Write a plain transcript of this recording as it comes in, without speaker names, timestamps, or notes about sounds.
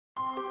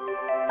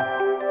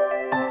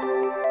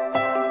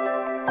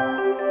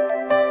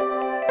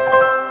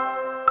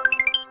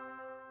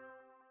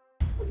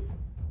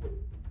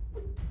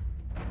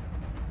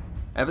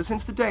Ever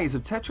since the days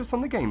of Tetris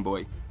on the Game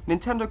Boy,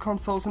 Nintendo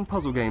consoles and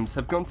puzzle games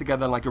have gone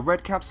together like a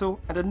red capsule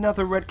and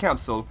another red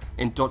capsule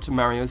in Dr.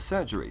 Mario's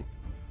surgery.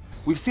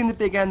 We've seen the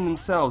Big N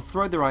themselves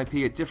throw their IP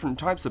at different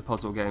types of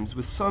puzzle games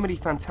with so many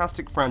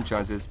fantastic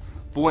franchises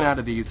born out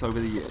of these over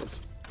the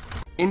years.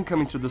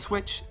 Incoming to the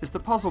Switch is the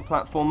puzzle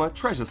platformer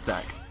Treasure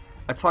Stack,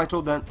 a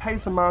title that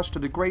pays homage to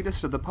the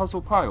greatest of the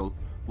puzzle pile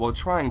while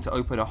trying to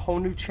open a whole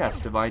new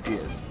chest of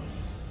ideas.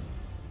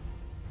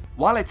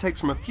 While it takes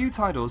from a few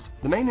titles,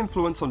 the main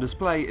influence on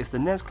display is the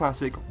NES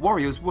classic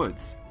Wario's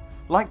Woods.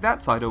 Like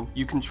that title,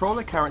 you control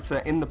a character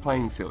in the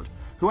playing field,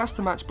 who has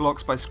to match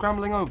blocks by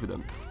scrambling over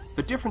them.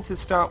 The differences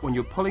start when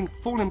you're pulling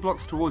falling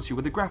blocks towards you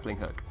with a grappling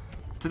hook,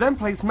 to then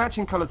place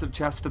matching colours of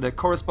chests to their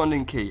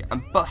corresponding key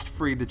and bust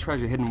free the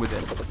treasure hidden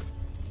within.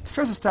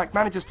 Treasure Stack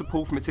manages to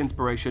pull from its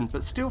inspiration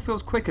but still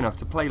feels quick enough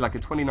to play like a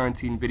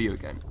 2019 video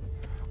game,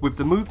 with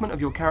the movement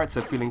of your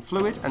character feeling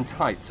fluid and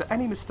tight so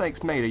any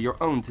mistakes made are your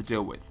own to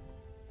deal with.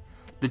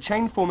 The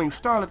chain-forming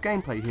style of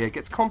gameplay here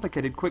gets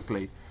complicated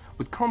quickly,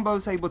 with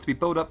combos able to be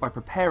built up by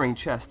preparing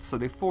chests so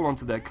they fall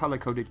onto their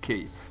colour-coded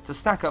key, to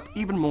stack up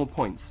even more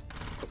points.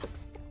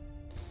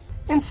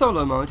 In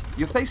solo mode,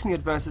 you're facing the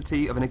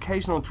adversity of an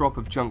occasional drop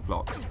of junk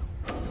blocks.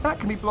 That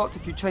can be blocked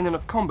if you chain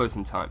enough combos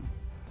in time.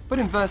 But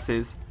in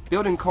versus,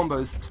 building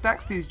combos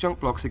stacks these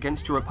junk blocks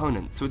against your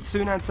opponent, so it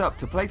soon adds up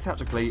to play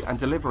tactically and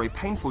deliver a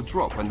painful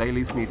drop when they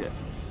least need it.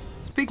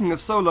 Speaking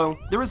of solo,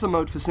 there is a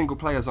mode for single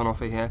players on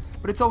offer here,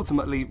 but it's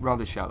ultimately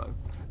rather shallow.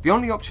 The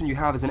only option you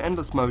have is an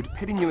endless mode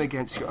pitting you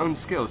against your own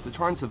skills to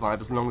try and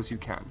survive as long as you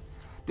can.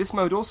 This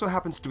mode also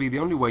happens to be the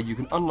only way you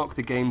can unlock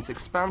the game's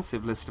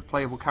expansive list of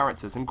playable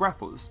characters and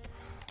grapples.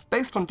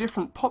 Based on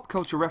different pop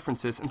culture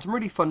references and some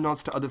really fun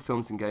nods to other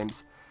films and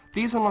games,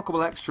 these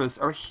unlockable extras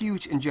are a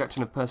huge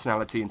injection of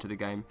personality into the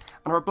game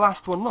and are a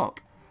blast to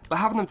unlock, but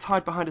having them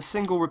tied behind a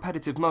single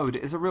repetitive mode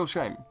is a real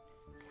shame.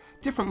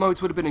 Different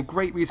modes would have been a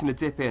great reason to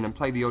dip in and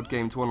play the odd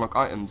game to unlock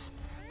items,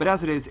 but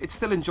as it is, it's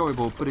still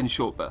enjoyable but in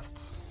short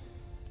bursts.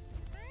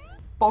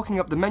 Bulking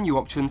up the menu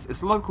options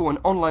is local and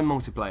online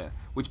multiplayer,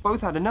 which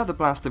both add another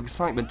blast of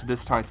excitement to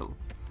this title.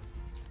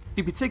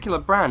 The particular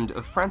brand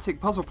of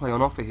frantic puzzle play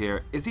on offer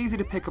here is easy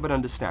to pick up and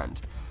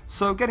understand,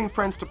 so getting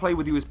friends to play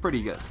with you is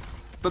pretty good,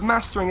 but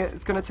mastering it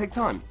is going to take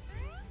time.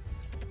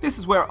 This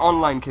is where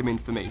online came in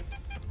for me.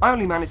 I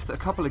only managed a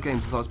couple of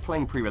games as I was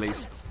playing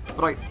pre-release,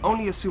 but I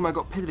only assume I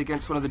got pitted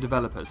against one of the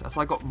developers as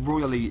I got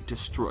royally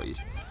destroyed.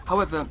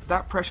 However,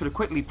 that pressure to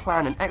quickly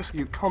plan and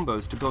execute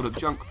combos to build up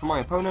junk for my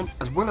opponent,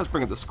 as well as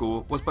bring up the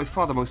score, was by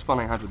far the most fun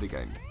I had with the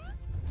game.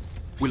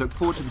 We look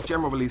forward to the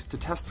general release to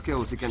test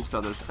skills against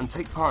others and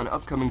take part in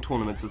upcoming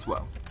tournaments as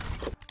well.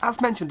 As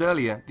mentioned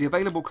earlier, the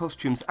available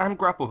costumes and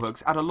grapple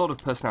hooks add a lot of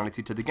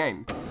personality to the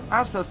game,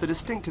 as does the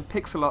distinctive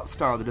pixel art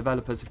style the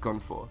developers have gone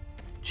for.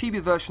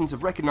 Chibi versions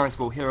of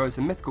recognisable heroes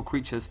and mythical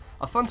creatures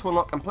are fun to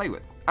unlock and play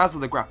with, as are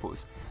the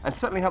grapples, and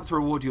certainly help to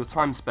reward your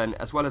time spent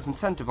as well as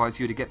incentivise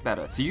you to get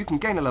better, so you can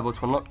gain a level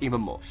to unlock even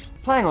more.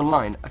 Playing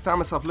online, I found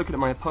myself looking at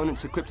my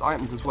opponent's equipped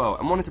items as well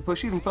and wanted to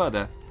push even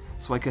further,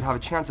 so I could have a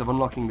chance of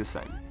unlocking the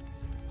same.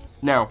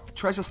 Now,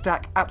 Treasure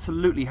Stack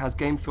absolutely has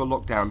game feel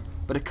locked down,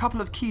 but a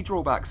couple of key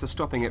drawbacks are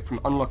stopping it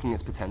from unlocking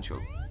its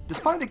potential.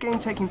 Despite the game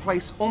taking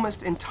place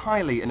almost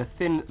entirely in a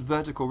thin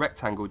vertical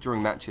rectangle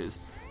during matches,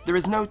 there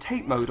is no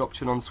tape mode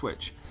option on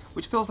Switch,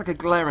 which feels like a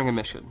glaring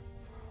omission.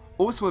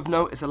 Also of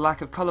note is a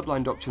lack of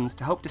colorblind options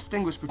to help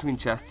distinguish between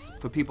chests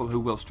for people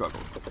who will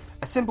struggle.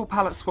 A simple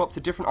palette swap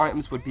to different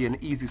items would be an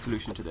easy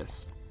solution to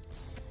this.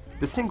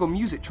 The single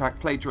music track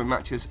played during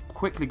matches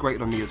quickly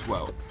grated on me as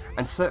well,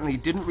 and certainly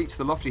didn't reach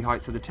the lofty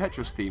heights of the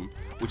Tetris theme,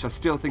 which I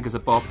still think is a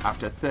bob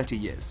after 30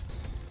 years.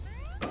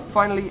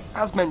 Finally,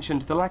 as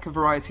mentioned, the lack of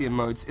variety in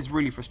modes is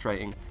really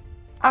frustrating,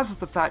 as is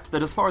the fact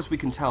that as far as we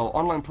can tell,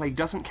 online play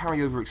doesn't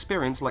carry over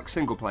experience like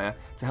single player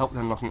to help with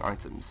unlocking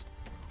items.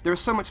 There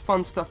is so much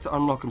fun stuff to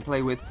unlock and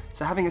play with,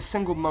 so having a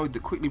single mode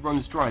that quickly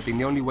runs dry being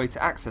the only way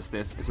to access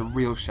this is a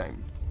real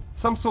shame.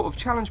 Some sort of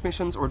challenge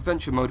missions or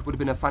adventure mode would have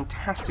been a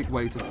fantastic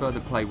way to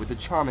further play with the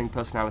charming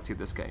personality of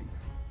this game,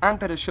 and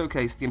better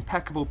showcase the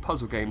impeccable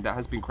puzzle game that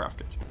has been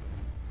crafted.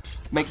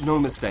 Make no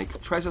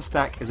mistake, Treasure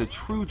Stack is a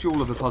true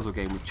jewel of a puzzle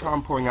game with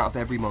charm pouring out of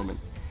every moment.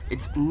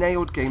 It's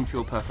nailed game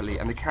feel perfectly,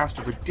 and the cast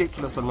of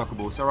ridiculous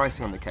unlockables are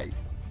icing on the cake.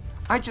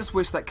 I just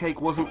wish that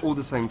cake wasn't all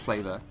the same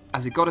flavour,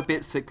 as it got a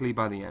bit sickly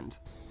by the end.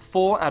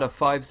 4 out of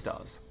 5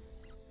 stars.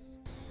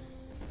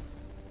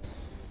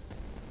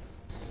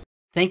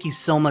 Thank you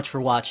so much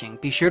for watching.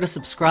 Be sure to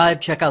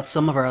subscribe, check out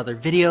some of our other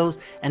videos,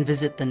 and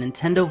visit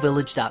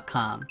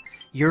thenintendovillage.com,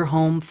 your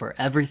home for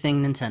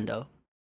everything Nintendo.